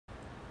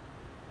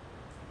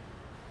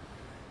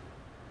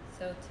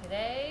So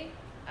today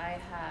I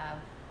have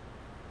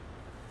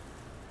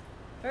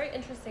a very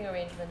interesting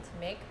arrangement to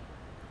make.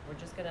 We're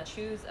just gonna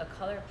choose a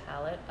color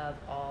palette of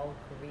all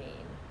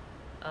green.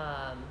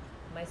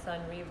 My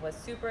son Reeve was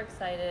super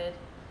excited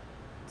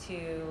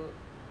to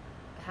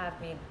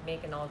have me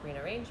make an all green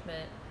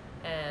arrangement,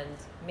 and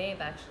Maeve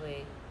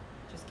actually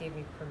just gave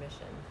me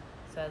permission.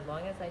 So as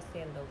long as I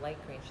stay in the light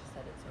green, she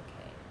said it's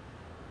okay.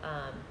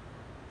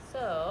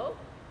 So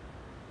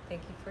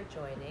thank you for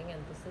joining,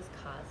 and this is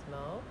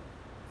Cosmo.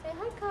 Say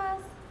hi,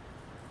 Cos.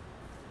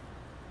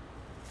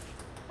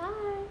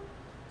 Hi.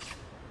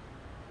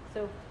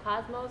 So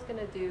Cosmo is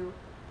gonna do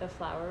the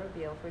flower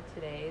reveal for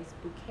today's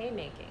bouquet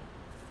making.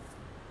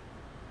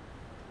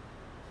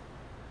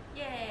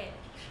 Yay!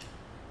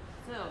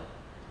 So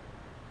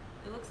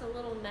it looks a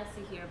little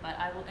messy here, but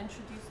I will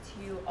introduce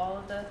to you all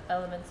of the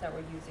elements that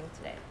we're using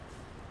today.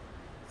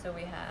 So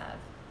we have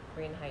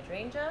green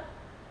hydrangea,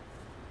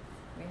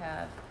 we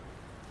have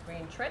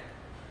green trick,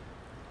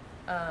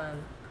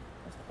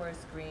 of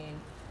course green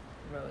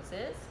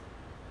roses,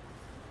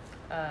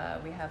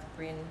 we have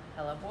green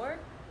hellebore,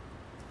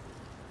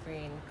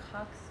 green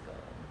coxcomb,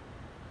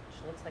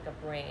 which looks like a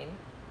brain,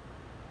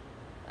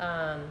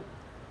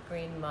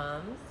 green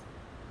mums,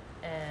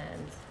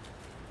 and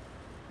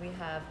we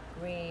have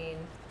green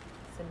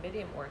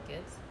cymbidium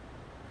orchids,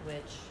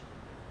 which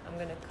I'm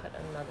gonna cut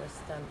another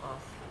stem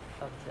off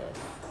of this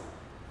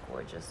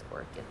gorgeous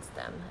orchid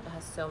stem. It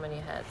has so many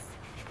heads.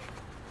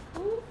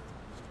 Ooh.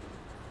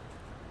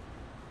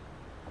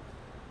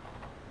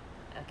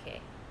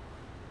 Okay.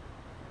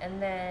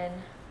 And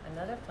then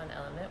another fun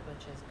element,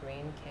 which is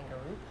green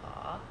kangaroo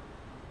paw.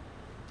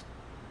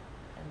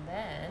 And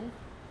then,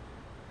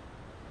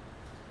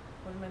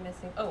 what am I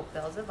missing? Oh,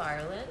 bells of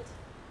Ireland.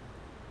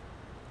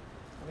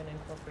 We're gonna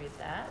incorporate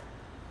that.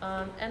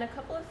 And a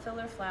couple of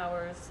filler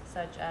flowers,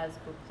 such as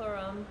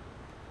Bouquet,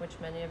 which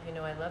many of you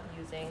know I love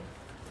using,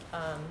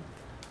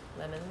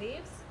 lemon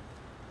leaves,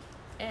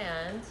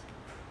 and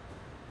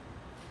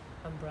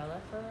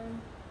umbrella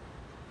fern.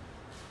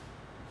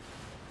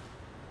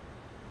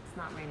 It's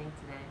not raining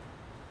today.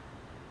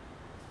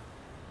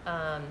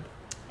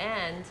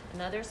 And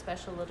another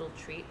special little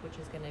treat, which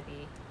is gonna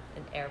be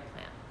an air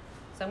plant.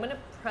 So I'm gonna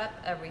prep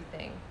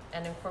everything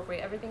and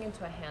incorporate everything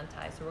into a hand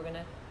tie. So we're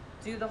gonna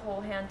do the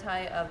whole hand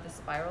tie of the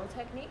spiral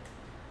technique,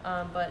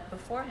 but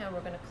beforehand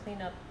we're gonna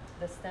clean up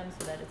the stem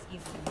so that it's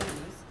easy to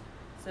use.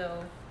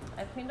 So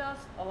I cleaned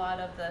off a lot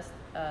of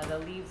the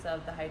leaves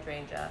of the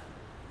hydrangea.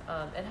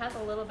 It has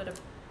a little bit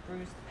of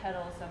bruised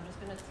petals, so I'm just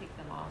gonna take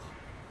them off.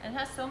 And it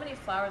has so many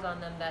flowers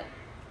on them that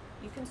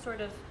you can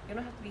you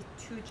don't have to be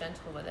too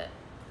gentle with it.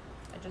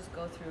 I just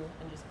go through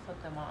and just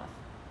clip them off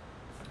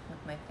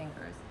with my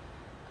fingers.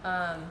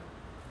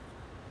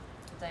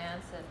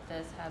 Dianthus,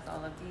 this has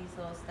all of these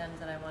little stems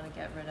that I want to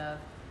get rid of.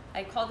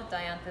 I called it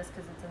Dianthus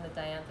because it's in the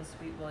Dianthus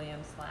Sweet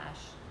William / Sarah,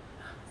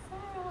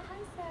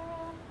 hi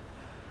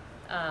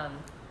Sarah.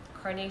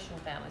 Carnation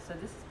family. So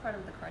this is part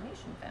of the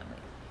carnation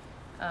family.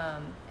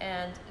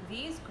 And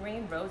these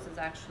green roses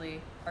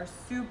actually are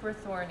super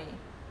thorny.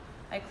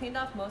 I cleaned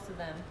off most of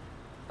them,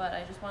 but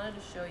I just wanted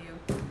to show you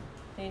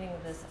cleaning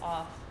this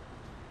off.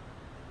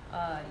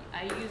 I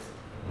use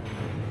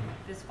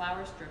this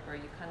flower stripper.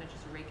 You kind of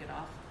just rake it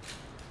off.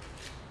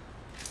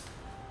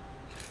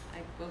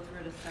 I go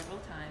through it several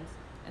times,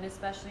 and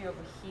especially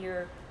over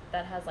here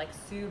that has like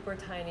super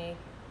tiny,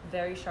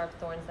 very sharp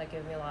thorns that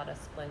give me a lot of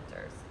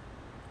splinters.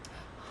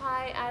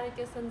 Hi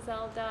Atticus and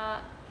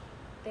Zelda,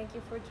 thank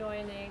you for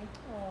joining.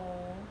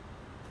 Oh.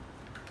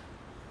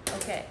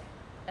 Okay,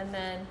 and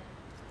then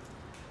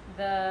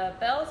the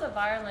bells of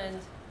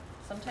Ireland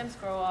sometimes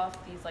grow off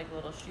these like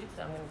little shoots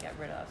that I'm going to get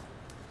rid of.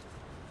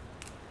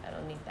 I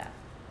don't need that.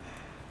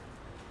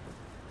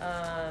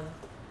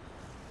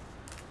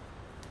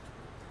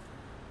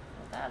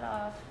 Pull that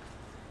off.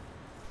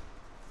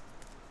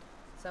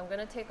 So I'm going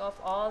to take off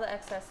all the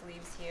excess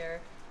leaves here.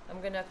 I'm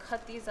going to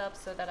cut these up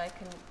so that I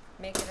can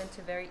make it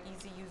into very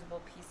easy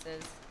usable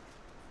pieces.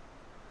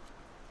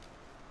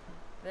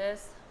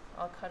 This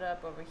I'll cut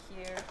up over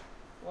here,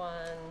 1,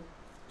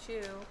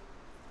 2,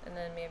 and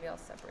then maybe I'll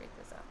separate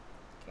this out.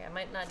 Okay, I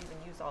might not even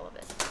use all of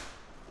it.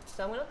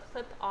 So I'm going to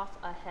clip off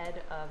a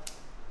head of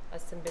a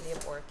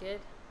cymbidium orchid.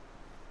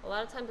 A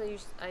lot of times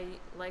I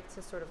like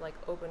to sort of like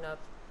open up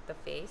the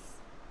face,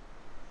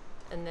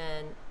 and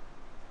then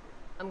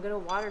I'm going to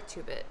water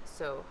tube it.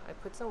 So I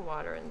put some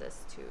water in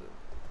this tube,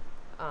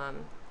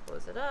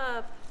 close it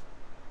up,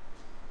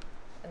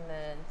 and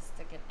then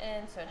stick it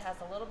in so it has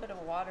a little bit of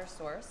a water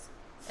source.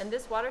 And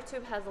this water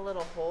tube has a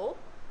little hole,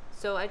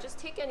 so I just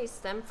take any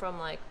stem from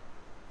like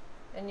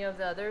any of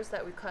the others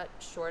that we cut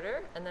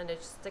shorter, and then I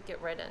just stick it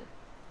right in.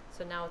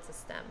 So now it's a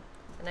stem.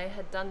 And I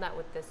had done that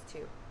with this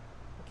too.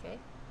 Okay?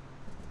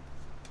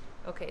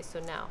 Okay, so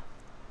now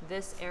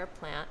this air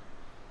plant.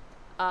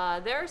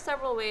 There are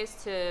several ways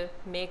to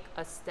make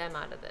a stem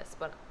out of this,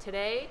 but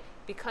today,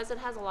 because it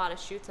has a lot of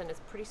shoots and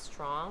it's pretty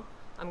strong,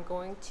 I'm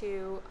going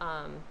to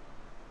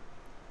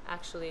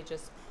actually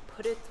just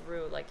put it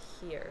through like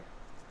here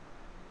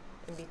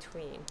in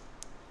between.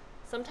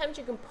 Sometimes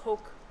you can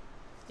poke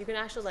you can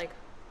actually like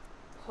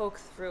poke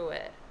through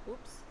it.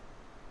 Oops,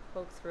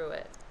 poke through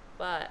it.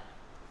 But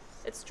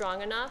it's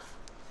strong enough,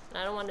 and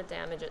I don't want to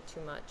damage it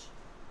too much.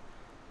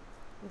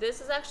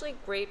 This is actually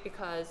great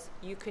because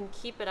you can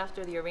keep it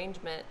after the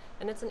arrangement,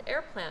 and it's an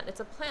air plant. It's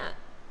a plant.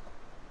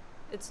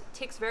 It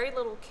takes very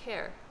little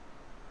care.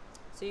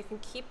 So you can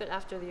keep it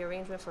after the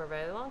arrangement for a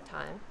very long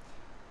time.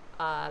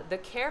 The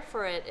care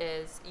for it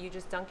is you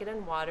just dunk it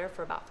in water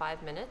for about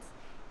 5 minutes,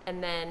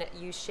 and then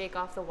you shake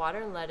off the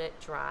water and let it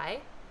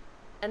dry,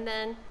 and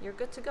then you're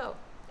good to go.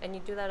 And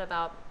you do that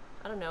about,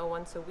 I don't know,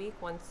 once a week,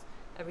 once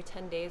every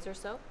 10 days or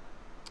so.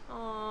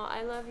 Oh,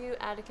 I love you,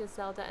 Atticus,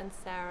 Zelda, and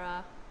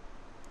Sarah.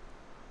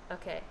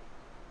 Okay,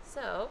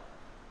 so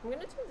I'm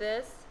gonna do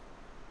this.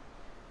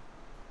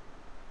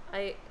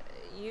 I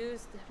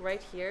used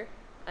right here,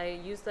 I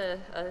used a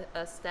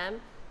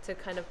stem to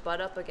kind of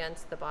butt up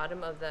against the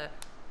bottom of the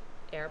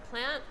air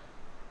plant,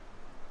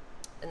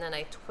 and then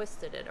I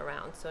twisted it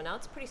around. So now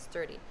it's pretty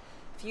sturdy.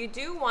 If you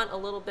do want a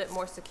little bit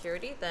more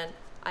security, then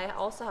I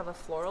also have a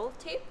floral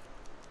tape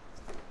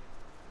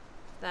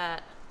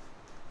that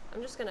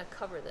I'm just gonna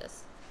cover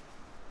this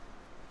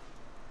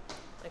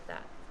like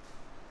that.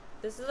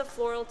 This is a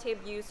floral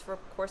tape used for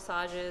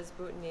corsages,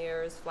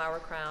 boutonnieres, flower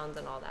crowns,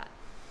 and all that.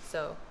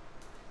 So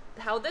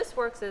how this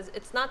works is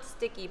it's not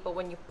sticky, but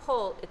when you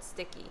pull, it's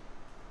sticky.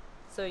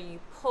 So you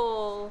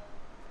pull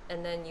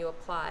and then you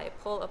apply,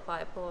 pull,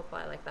 apply,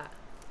 like that.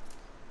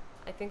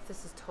 I think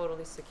this is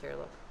totally secure.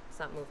 Look, it's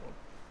not moving.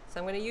 So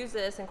I'm going to use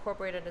this,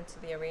 incorporate it into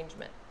the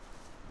arrangement.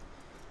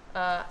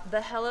 The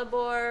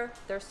hellebore,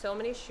 there's so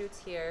many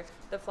shoots here.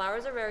 The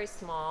flowers are very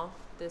small,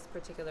 this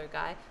particular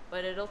guy,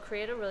 but it'll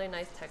create a really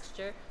nice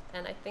texture.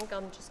 And I think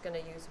I'm just going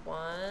to use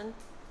one.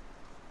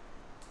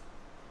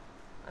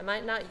 I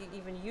might not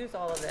even use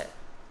all of it.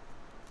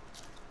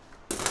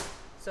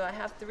 So I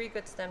have 3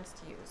 good stems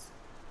to use.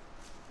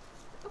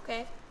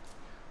 Okay.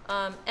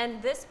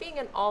 And this being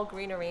an all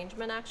green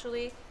arrangement,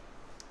 actually,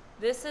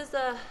 this is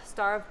the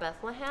Star of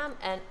Bethlehem,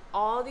 and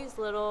all these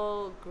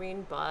little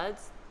green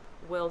buds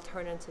will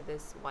turn into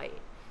this white.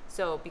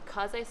 So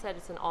because I said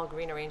it's an all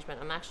green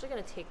arrangement, I'm actually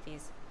going to take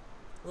these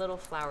little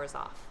flowers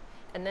off.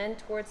 And then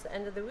towards the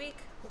end of the week,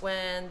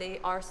 when they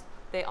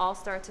all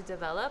start to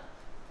develop,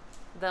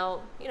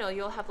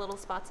 you'll have little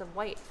spots of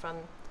white from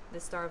the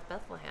Star of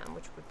Bethlehem,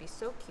 which would be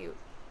so cute.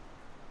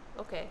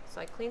 Okay,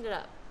 so I cleaned it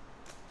up.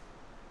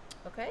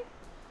 Okay,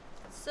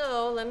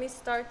 so let me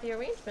start the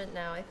arrangement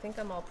now. I think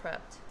I'm all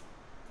prepped.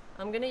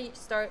 I'm gonna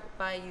start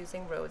by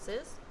using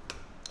roses.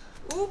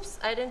 Oops,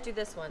 I didn't do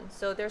this one.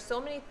 So there's so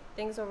many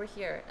things over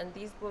here, and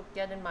these will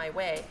get in my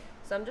way.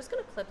 So I'm just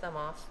gonna clip them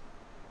off.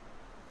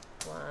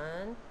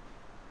 1,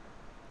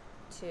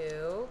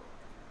 2.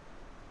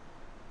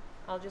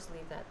 I'll just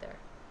leave that there.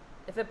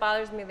 If it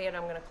bothers me later,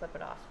 I'm gonna clip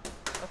it off.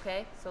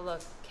 Okay, so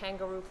look,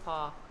 kangaroo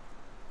paw.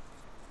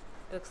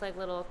 It looks like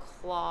little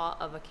claw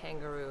of a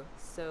kangaroo.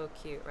 So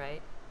cute,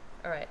 right?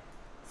 All right,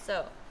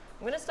 so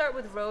I'm gonna start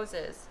with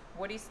roses.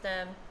 Woody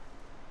stem,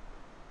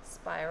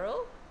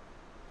 spiral,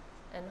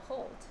 and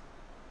hold.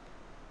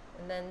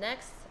 And then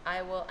next,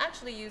 I will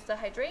actually use the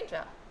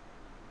hydrangea.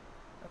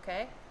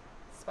 Okay,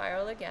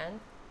 spiral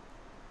again,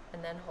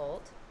 and then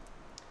hold.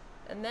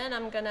 And then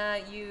I'm gonna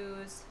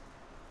use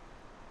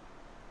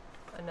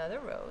another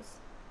rose.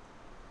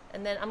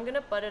 And then I'm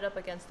gonna butt it up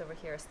against over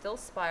here. Still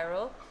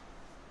spiral,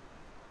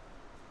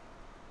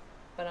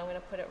 but I'm gonna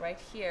put it right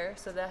here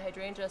so the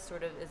hydrangea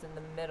sort of is in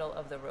the middle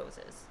of the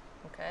roses,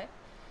 okay?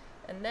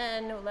 And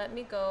then let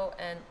me go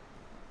and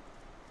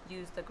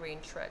use the green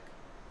trick.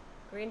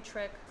 Green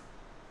trick,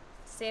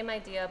 same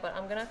idea, but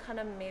I'm gonna kind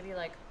of maybe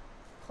like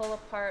pull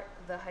apart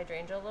the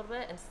hydrangea a little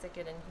bit and stick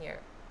it in here,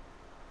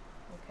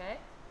 okay?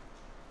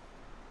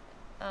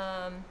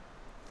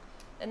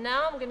 And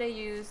now I'm gonna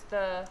use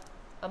a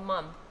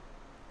mum.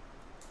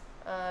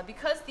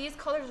 Because these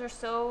colors are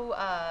so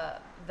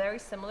very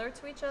similar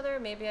to each other,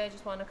 maybe I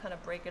just want to kind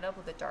of break it up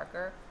with a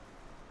darker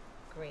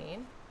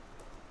green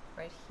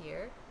right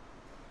here.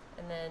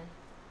 And then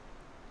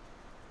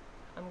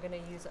I'm going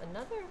to use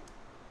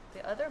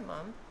the other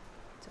mum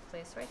to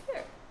place right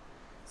here.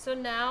 So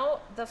now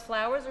the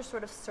flowers are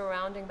sort of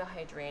surrounding the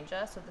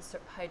hydrangea. So the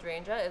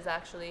hydrangea is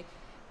actually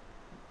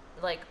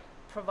like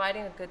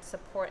providing a good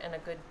support and a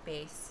good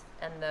base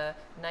and the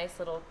nice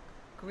little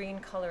green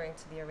coloring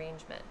to the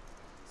arrangement.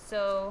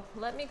 So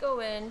let me go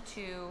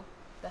into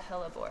the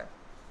hellebore.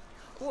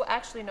 Ooh,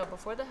 actually no,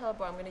 before the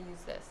hellebore I'm gonna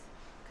use this.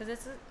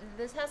 Because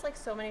this has like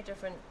so many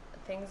different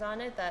things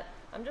on it that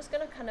I'm just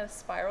gonna kind of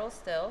spiral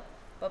still,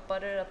 but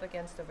butter it up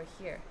against over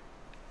here.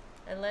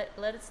 And let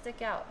it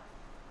stick out.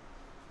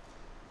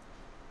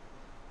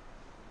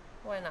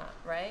 Why not,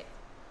 right?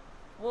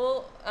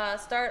 We'll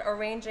start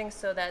arranging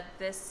so that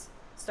this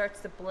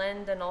starts to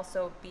blend and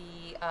also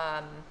be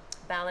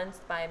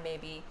balanced by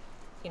maybe,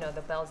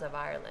 the bells of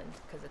Ireland,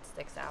 because it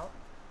sticks out.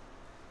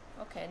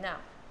 Okay, now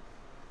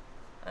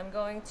I'm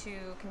going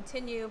to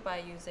continue by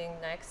using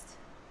next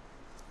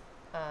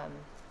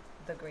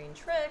the green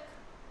trick,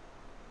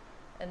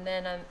 and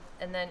then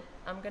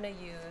I'm gonna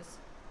use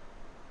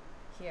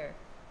here,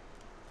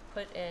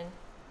 put in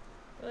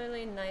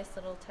Really nice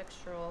little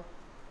textural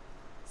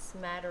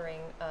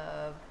smattering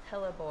of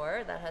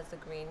hellebore that has the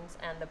greens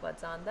and the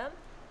buds on them.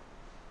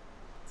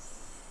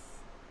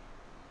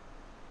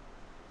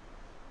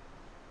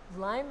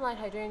 Limelight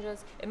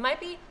hydrangeas. It might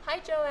be, hi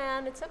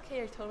Joanne, it's okay,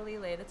 you're totally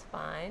late, it's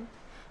fine.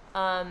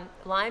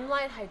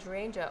 Limelight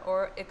hydrangea,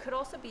 or it could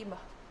also be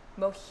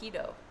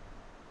mojito.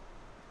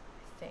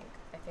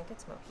 I think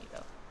it's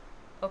mojito.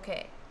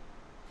 Okay.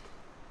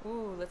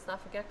 Ooh, let's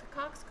not forget the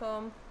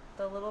coxcomb,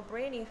 the little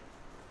brainy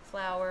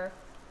flower.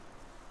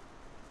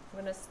 I'm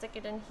gonna stick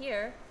it in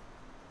here,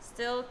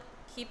 still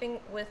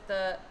keeping with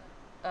the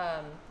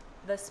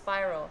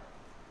spiral.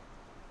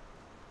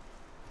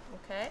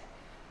 Okay,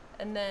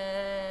 and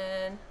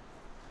then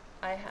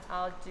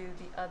I'll do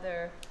the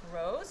other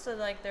rows. So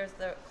like there's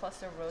the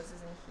cluster of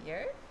roses in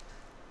here,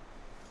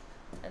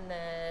 and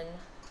then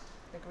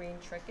the green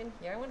trick in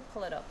here. I'm gonna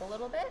pull it up a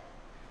little bit,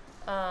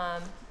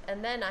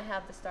 and then I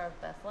have the Star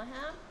of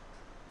Bethlehem,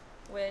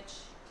 which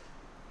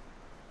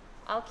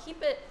I'll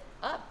keep it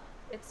up.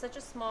 It's such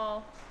a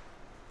small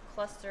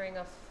clustering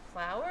of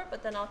flower,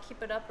 but then I'll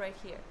keep it up right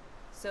here.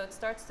 So it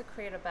starts to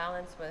create a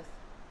balance with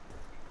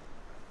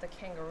the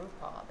kangaroo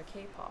paw, the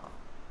K paw.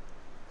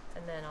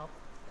 And then I'll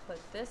put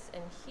this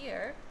in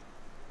here.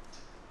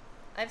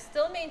 I've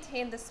still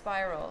maintained the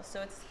spiral,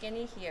 so it's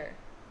skinny here,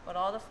 but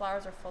all the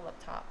flowers are full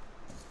up top.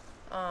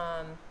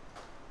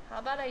 How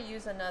about I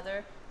use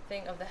another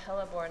thing of the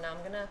hellebore? Now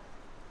I'm gonna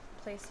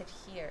place it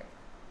here.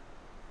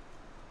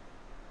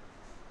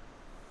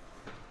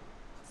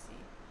 Let's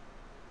see.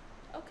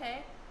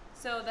 Okay,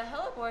 so the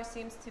hellebore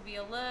seems to be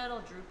a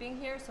little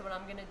drooping here, so what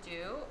I'm gonna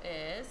do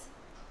is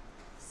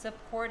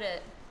support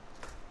it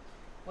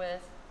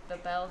with the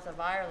bells of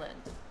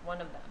Ireland,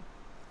 one of them,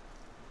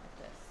 like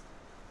this.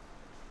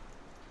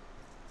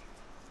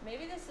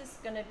 Maybe this is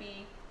gonna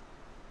be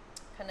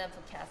kind of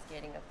a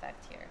cascading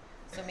effect here.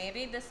 So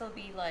maybe this will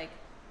be like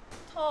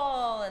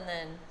tall and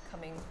then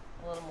coming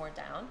a little more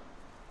down.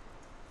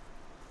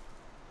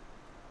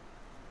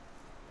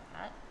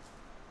 That.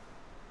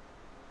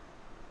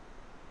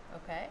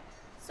 Okay,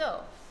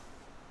 so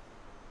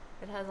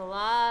it has a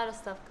lot of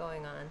stuff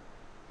going on.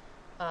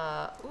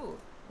 Ooh,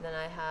 then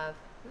I have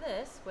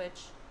this,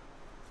 which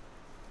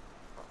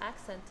I'll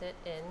accent it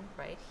in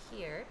right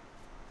here.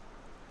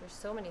 There's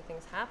so many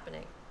things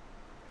happening.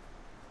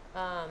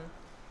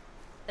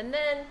 And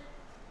then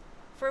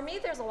for me,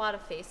 there's a lot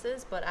of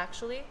faces, but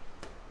actually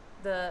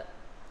the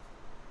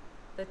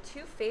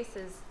two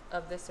faces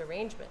of this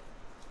arrangement,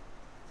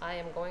 I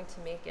am going to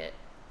make it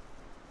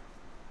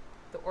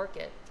the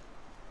orchid.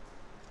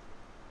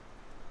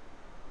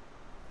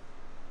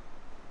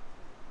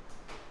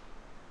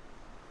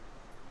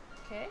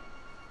 Okay,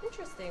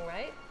 interesting,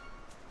 right?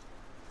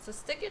 So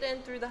stick it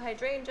in through the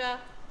hydrangea,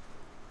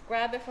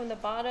 grab it from the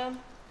bottom,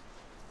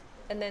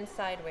 and then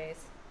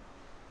sideways.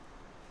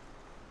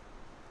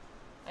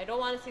 I don't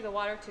want to see the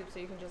water tube, so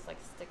you can just like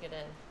stick it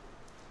in.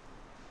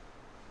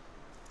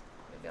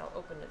 Maybe I'll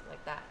open it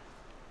like that.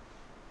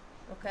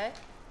 Okay,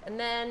 and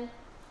then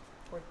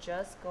we're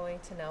just going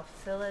to now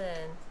fill it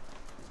in.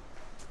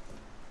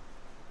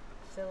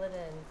 Fill it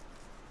in.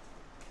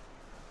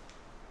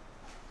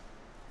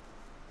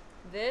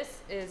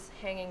 This is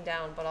hanging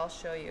down, but I'll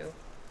show you.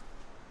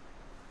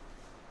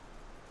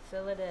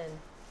 Fill it in.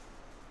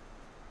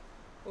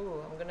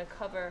 Ooh, I'm gonna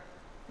cover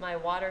my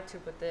water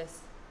tube with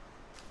this.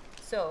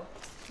 So,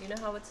 you know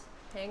how it's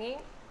hanging?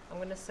 I'm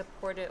gonna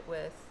support it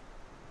with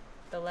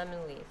the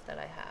lemon leaf that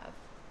I have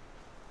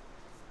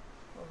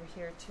over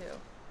here too.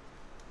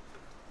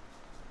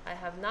 I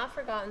have not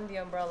forgotten the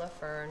umbrella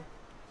fern.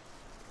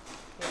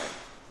 Here.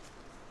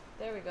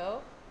 There we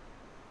go.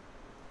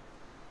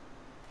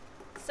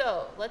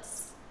 So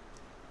let's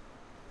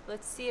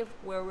see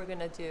where we're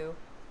gonna do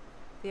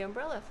the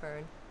umbrella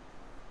fern.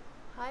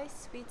 Hi,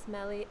 Sweet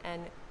Smelly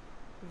and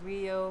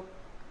Ryoko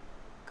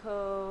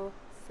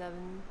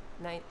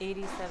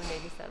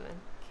 8787.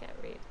 Can't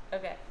read.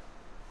 Okay.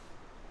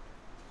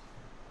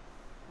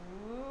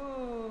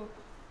 Ooh.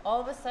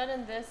 All of a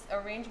sudden this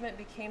arrangement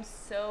became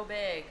so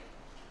big.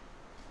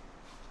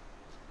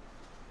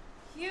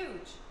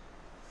 Huge.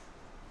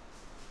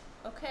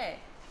 Okay.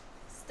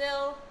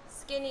 Still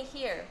skinny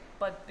here,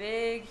 but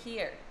big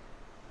here,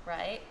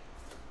 right?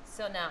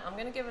 So now I'm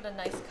gonna give it a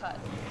nice cut.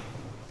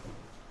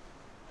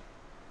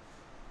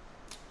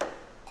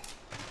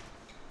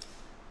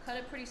 Cut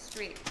it pretty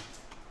straight.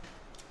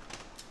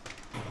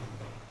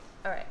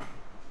 All right,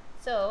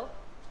 so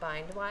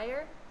bind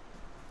wire.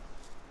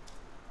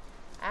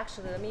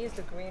 Actually, let me use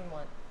the green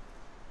one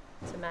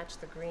to match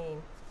the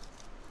green.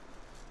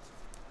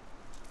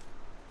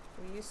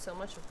 We use so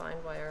much of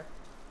bind wire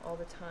all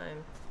the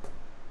time.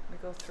 We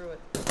go through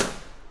it.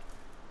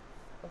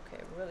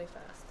 Okay, really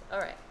fast. All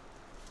right.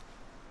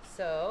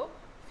 So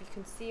if you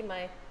can see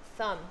my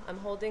thumb, I'm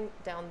holding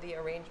down the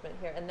arrangement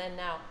here, and then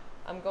now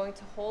I'm going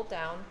to hold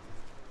down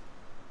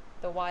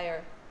the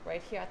wire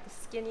right here at the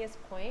skinniest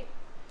point.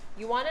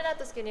 You want it at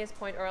the skinniest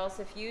point, or else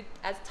if you,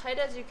 as tight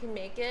as you can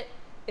make it,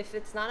 if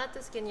it's not at the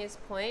skinniest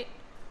point,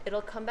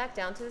 it'll come back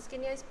down to the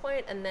skinniest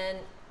point, and then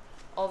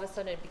all of a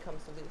sudden it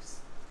becomes loose.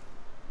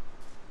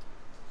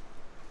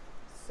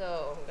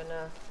 So I'm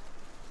gonna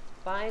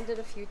bind it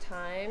a few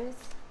times.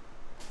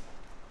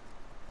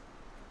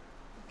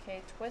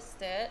 Okay,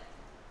 twist it.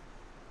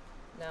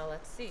 Now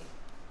let's see.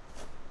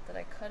 Did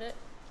I cut it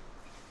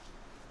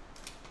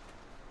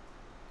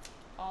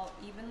all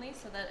evenly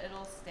so that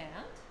it'll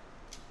stand?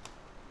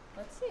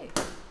 Let's see.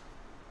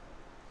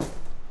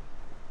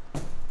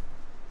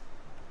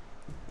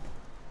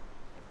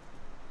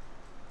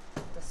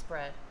 The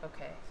spread.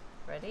 Okay,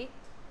 ready?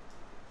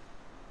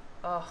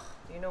 Oh,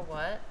 you know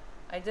what?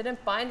 I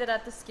didn't bind it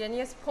at the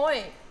skinniest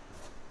point.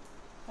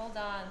 Hold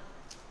on.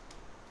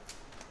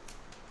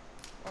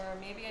 Or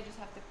maybe I just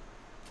have to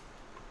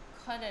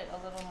cut it a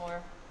little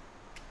more.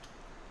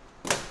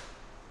 Is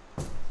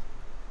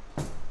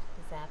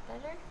that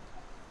better?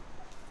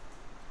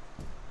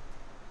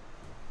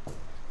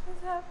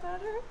 Is that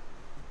better?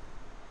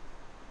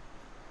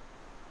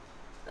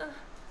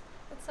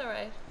 It's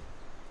alright.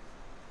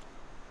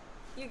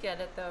 You get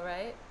it though,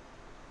 right?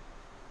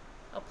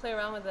 I'll play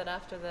around with it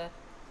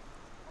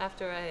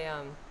after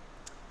I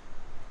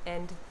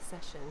end the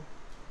session.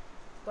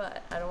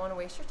 But I don't want to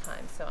waste your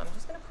time, so I'm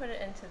just gonna put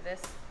it into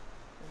this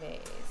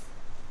vase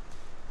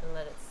and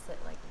let it sit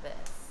like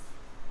this.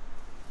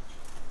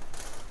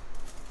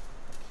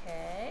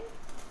 Okay,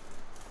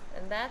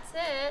 and that's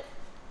it.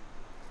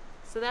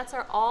 So that's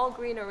our all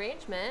green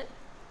arrangement.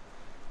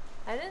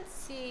 I didn't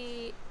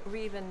see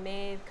Reeve and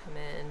Maeve come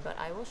in, but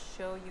I will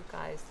show you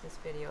guys this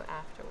video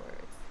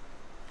afterwards.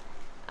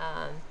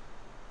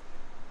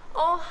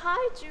 Oh,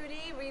 hi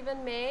Judy, Reeve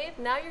and Maeve.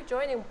 Now you're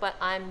joining, but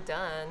I'm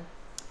done.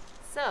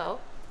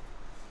 So,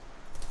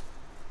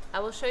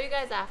 I will show you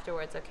guys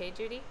afterwards, okay,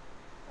 Judy?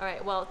 All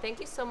right, well, thank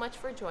you so much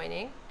for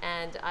joining,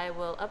 and I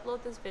will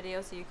upload this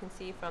video so you can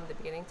see from the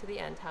beginning to the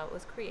end how it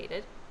was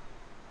created.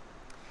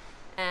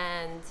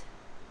 And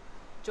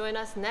join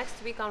us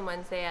next week on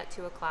Wednesday at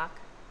 2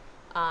 o'clock,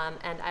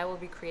 and I will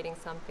be creating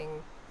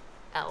something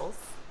else,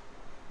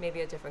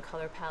 maybe a different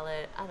color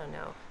palette. I don't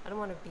know. I don't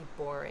want to be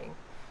boring.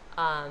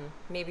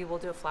 Maybe we'll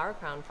do a flower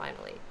crown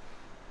finally.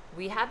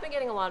 We have been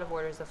getting a lot of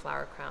orders of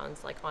flower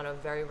crowns, like on a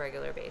very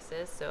regular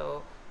basis,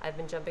 so I've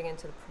been jumping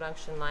into the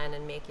production line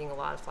and making a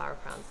lot of flower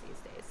crowns these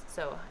days.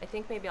 So I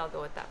think maybe I'll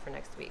go with that for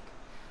next week.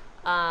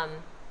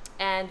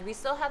 And we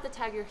still have the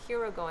Tag Your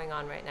Hero going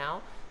on right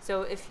now.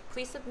 So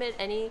please submit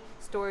any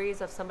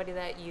stories of somebody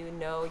that you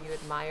know, you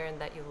admire, and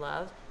that you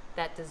love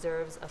that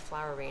deserves a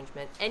flower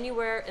arrangement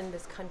anywhere in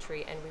this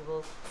country, and we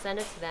will send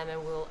it to them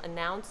and we'll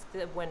announce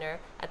the winner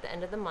at the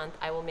end of the month.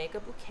 I will make a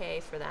bouquet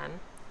for them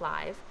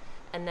live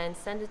and then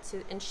send it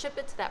to and ship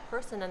it to that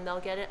person, and they'll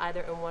get it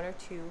either in 1 or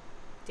 2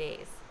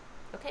 days.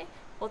 Okay?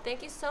 Well,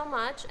 thank you so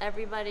much,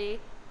 everybody.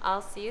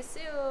 I'll see you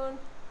soon.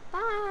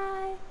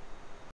 Bye.